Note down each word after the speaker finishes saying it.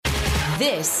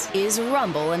This is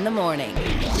Rumble in the Morning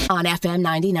on FM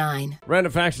 99.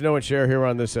 Random facts to know and share here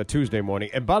on this Tuesday morning.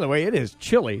 And by the way, it is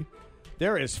chilly.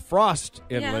 There is frost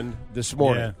inland this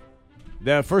morning.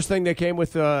 Yeah. The first thing they came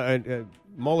with,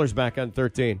 Moeller's back on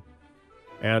 13.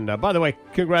 And by the way,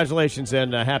 congratulations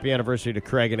and happy anniversary to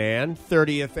Craig and Ann.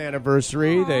 30th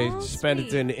anniversary. Aww, they spent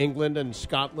sweet. it in England and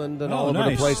Scotland and all over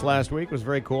the place last week. It was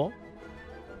very cool.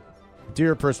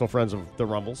 Dear personal friends of the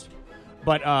Rumbles.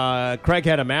 But Craig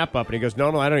had a map up, and he goes, no,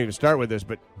 I don't even start with this,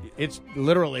 but it's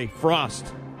literally frost.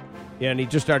 And he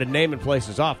just started naming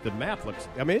places off. The map looks,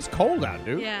 it's cold out,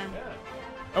 dude. Yeah.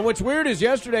 And what's weird is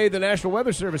yesterday the National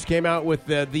Weather Service came out with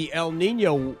the El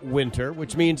Nino winter,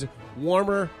 which means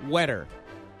warmer, wetter.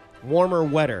 Warmer,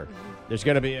 wetter. There's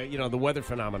going to be, the weather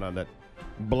phenomenon that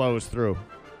blows through.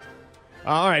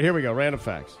 All right, here we go. Random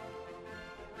facts.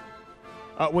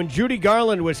 When Judy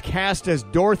Garland was cast as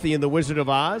Dorothy in The Wizard of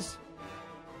Oz,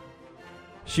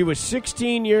 she was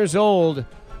 16 years old,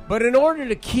 but in order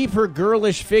to keep her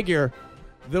girlish figure,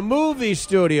 the movie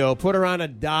studio put her on a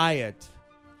diet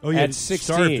at 16.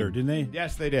 Starved her, didn't they?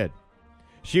 Yes, they did.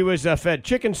 She was fed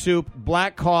chicken soup,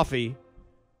 black coffee,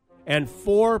 and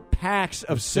 4 packs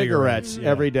of cigarettes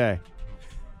every day.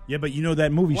 Yeah, but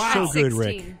that movie's so good,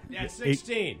 Rick. At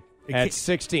 16. At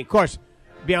 16. Of course,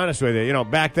 be honest with you,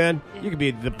 back then, you could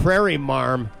be the prairie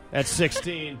marm at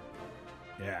 16.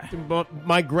 Yeah.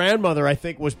 My grandmother, I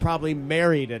think, was probably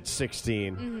married at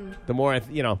 16. Mm-hmm. The more,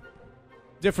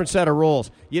 different set of rules.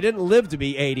 You didn't live to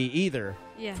be 80 either,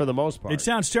 for the most part. It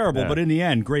sounds terrible, but in the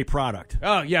end, great product.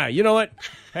 Oh, yeah. You know what?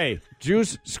 Hey,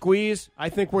 juice, squeeze, I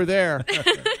think we're there.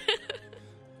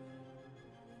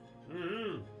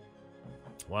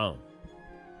 Wow.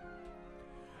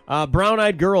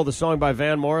 Brown-Eyed Girl, the song by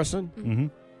Van Morrison,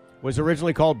 was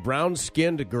originally called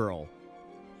Brown-Skinned Girl.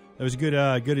 That was a good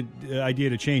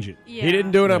idea to change it. Yeah. He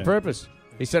didn't do it on purpose.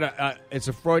 He said, it's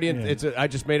a Freudian, I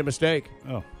just made a mistake.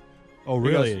 Oh,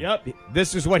 really? He goes, yep.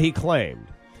 This is what he claimed.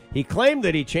 He claimed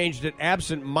that he changed it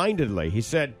absent-mindedly. He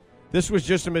said, this was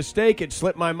just a mistake. It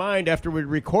slipped my mind after we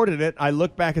recorded it. I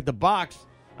looked back at the box.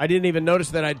 I didn't even notice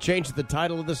that I'd changed the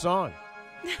title of the song.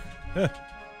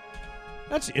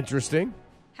 That's interesting.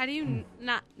 How do you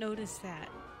not notice that?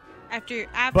 After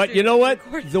but you know what?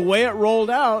 recording? The way it rolled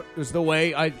out was the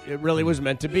way it really was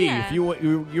meant to be. Yeah. If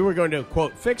you were going to,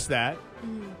 quote, fix that,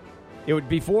 it would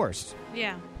be forced.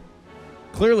 Yeah.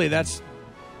 Clearly, that's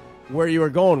where you were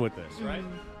going with this, right?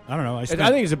 I don't know. I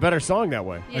think it's a better song that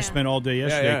way. Yeah. I spent all day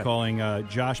yesterday calling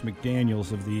Josh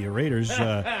McDaniels of the Raiders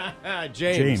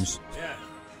James. Yeah.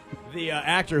 The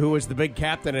actor who was the big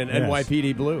captain in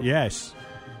NYPD Blue. Yes.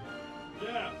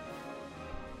 Yeah.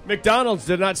 McDonald's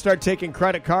did not start taking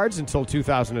credit cards until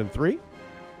 2003.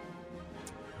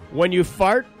 When you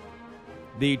fart,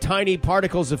 the tiny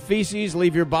particles of feces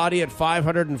leave your body at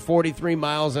 543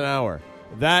 miles an hour.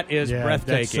 That is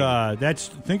breathtaking. That's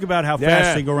think about how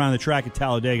fast they go around the track at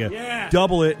Talladega. Yeah.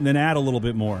 Double it and then add a little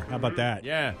bit more. How about that?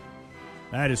 Yeah.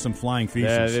 That is some flying feces.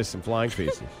 Yeah, it is some flying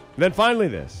feces. Then finally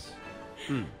this.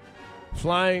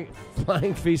 Flying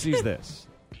feces this.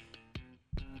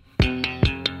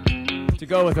 To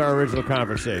go with our original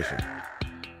conversation.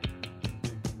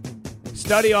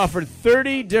 Study offered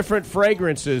 30 different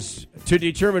fragrances to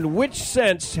determine which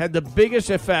scents had the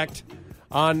biggest effect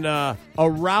on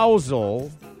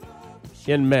arousal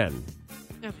in men.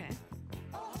 Okay.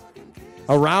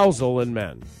 Arousal in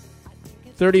men.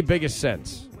 30 biggest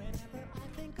scents.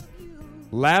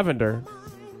 Lavender.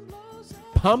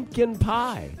 Pumpkin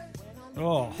pie.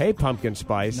 Oh. Hey, pumpkin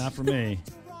spice. Not for me.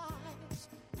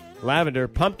 Lavender,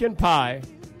 pumpkin pie.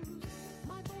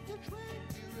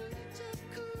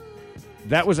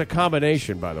 That was a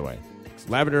combination, by the way.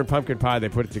 Lavender and pumpkin pie, they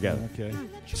put it together. Okay.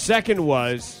 Second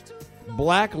was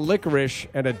black licorice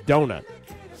and a donut.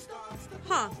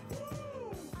 Huh.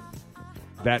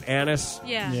 That anise.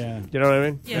 Yeah. Yeah. You know what I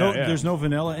mean? Yeah. There's no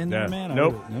vanilla in there, Yeah. man?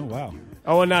 Nope. No, wow.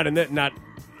 Oh, and not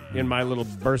in my little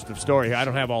burst of story. I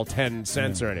don't have all 10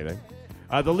 cents or anything.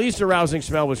 The least arousing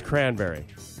smell was cranberry.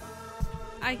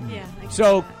 I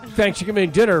So,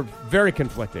 Thanksgiving dinner, very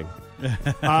conflicting.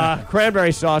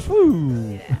 Cranberry sauce,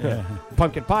 woo. Yeah.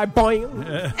 Pumpkin pie,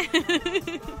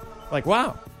 boing. Like,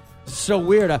 wow. This is so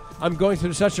weird. I'm going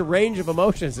through such a range of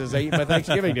emotions as I eat my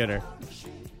Thanksgiving dinner.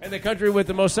 And the country with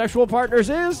the most sexual partners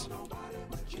is?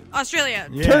 Australia.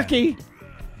 Yeah. Turkey.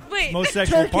 Wait. Most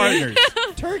sexual partners.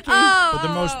 Turkey. Oh, But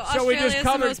the most- So we just Australia's the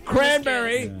covered most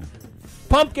cranberry, promiscuous.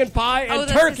 pumpkin pie, and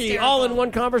that's turkey all in hysterical.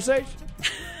 one conversation.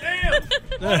 Damn!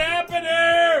 What happened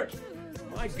here?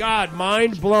 My God,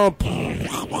 mind blown.